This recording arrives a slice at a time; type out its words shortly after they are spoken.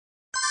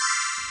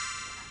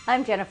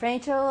I'm Jennifer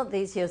Angel.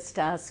 These are your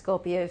star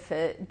Scorpio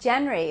for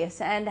January,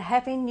 and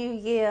Happy New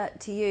Year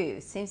to you.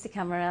 Seems to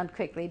come around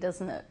quickly,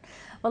 doesn't it?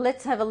 Well,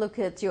 let's have a look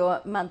at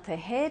your month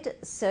ahead.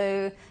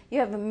 So you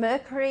have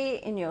Mercury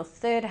in your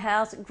third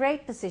house.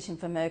 Great position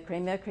for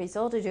Mercury. Mercury's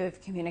all to do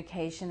with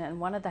communication, and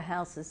one of the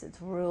houses it's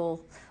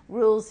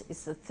rules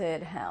is the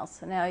third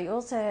house. Now you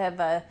also have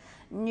a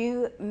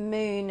new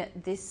moon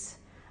this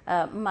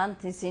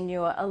month is in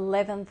your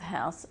 11th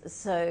house.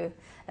 So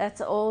that's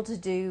all to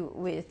do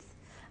with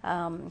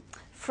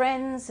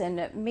friends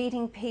and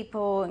meeting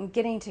people and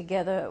getting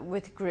together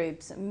with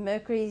groups.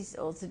 Mercury's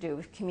also to do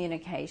with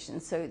communication.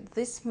 So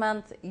this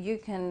month you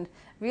can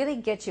really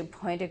get your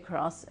point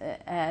across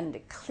and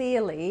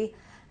clearly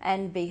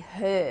and be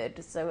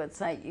heard. So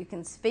it's like you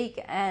can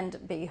speak and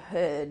be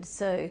heard.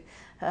 So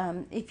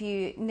if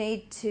you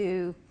need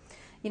to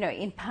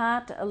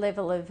impart a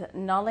level of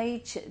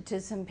knowledge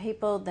to some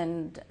people,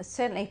 then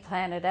certainly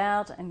plan it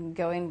out and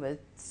go in with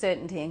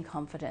certainty and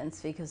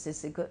confidence, because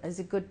it's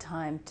a good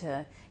time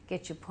to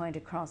get your point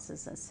across,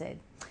 as I said.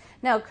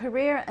 Now,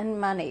 career and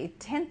money.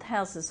 10th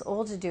house is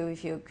all to do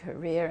with your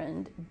career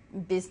and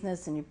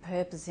business and your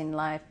purpose in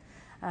life,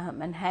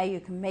 and how you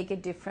can make a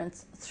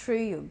difference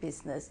through your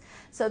business.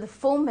 So the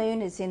full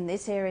moon is in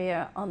this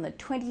area on the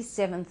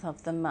 27th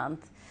of the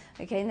month.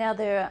 Okay, now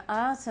there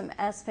are some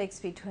aspects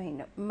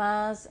between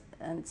Mars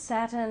and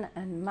Saturn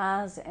and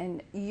Mars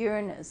and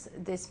Uranus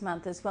this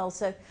month as well.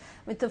 So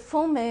with the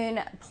full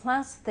moon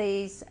plus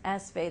these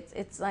aspects,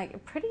 it's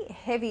like pretty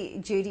heavy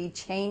duty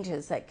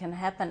changes that can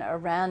happen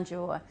around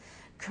your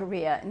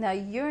career. Now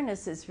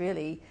Uranus is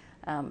really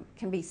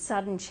can be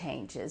sudden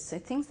changes, so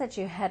things that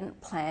you hadn't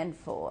planned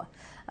for.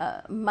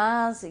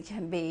 Mars, it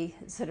can be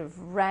sort of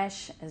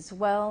rash as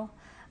well,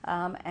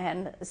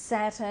 and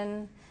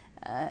Saturn,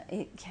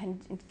 it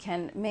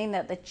can mean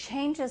that the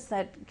changes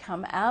that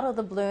come out of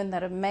the blue and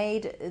that are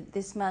made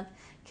this month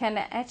can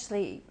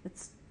actually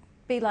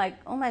be like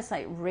almost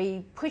like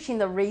pushing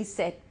the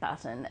reset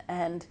button,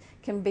 and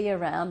can be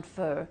around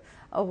for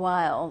a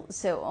while.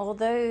 So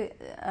although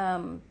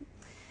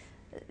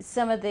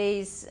some of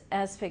these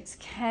aspects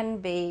can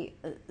be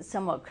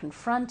somewhat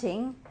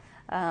confronting,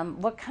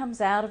 what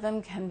comes out of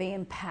them can be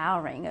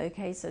empowering.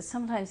 Okay, so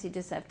sometimes you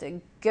just have to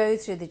go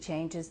through the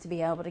changes to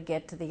be able to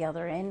get to the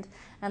other end,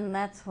 and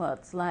that's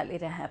what's likely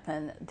to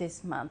happen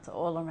this month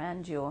all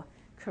around your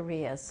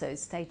career, so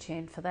stay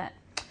tuned for that.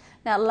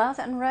 Now, love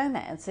and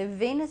romance. So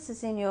Venus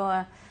is in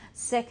your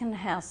second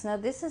house. Now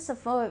this is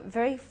a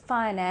very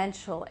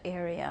financial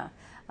area.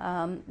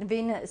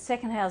 Venus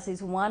second house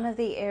is one of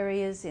the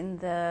areas in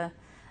the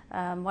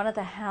one of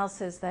the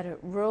houses that it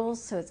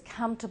rules, so it's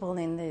comfortable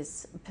in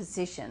this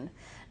position.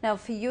 Now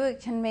for you,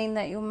 it can mean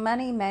that your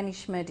money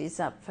management is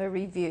up for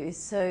review.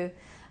 So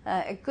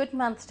a good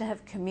month to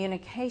have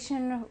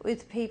communication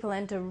with people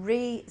and to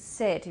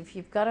reset. If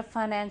you've got a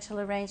financial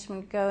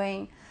arrangement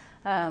going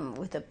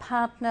with a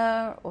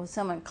partner or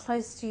someone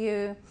close to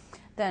you,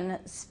 then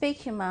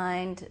speak your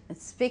mind,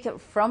 speak it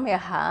from your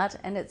heart,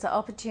 and it's an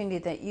opportunity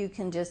that you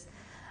can just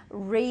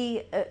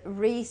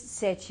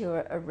reset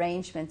your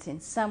arrangements in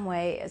some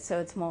way so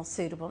it's more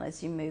suitable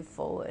as you move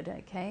forward.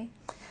 Okay.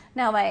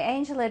 Now, my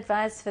angel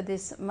advice for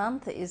this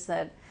month is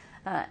that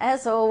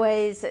as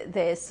always,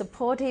 there's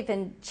supportive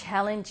and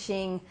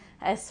challenging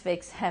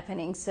aspects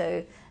happening,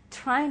 so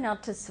try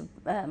not to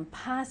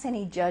pass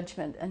any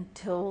judgment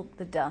until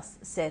the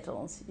dust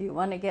settles. You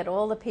want to get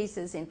all the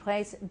pieces in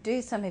place,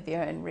 do some of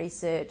your own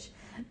research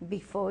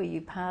before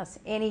you pass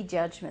any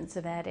judgments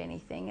about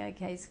anything.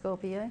 Okay,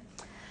 Scorpio?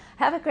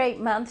 Have a great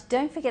month.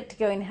 Don't forget to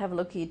go and have a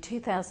look at your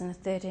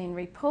 2013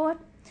 report.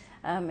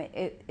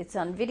 It's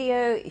on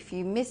video. If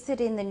you missed it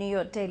in the New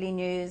York Daily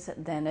News,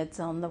 then it's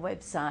on the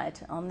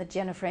website, on the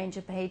Jennifer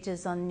Angel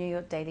pages on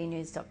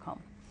newyorkdailynews.com.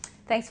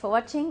 Thanks for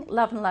watching.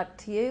 Love and luck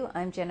to you.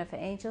 I'm Jennifer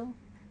Angel.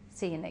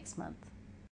 See you next month.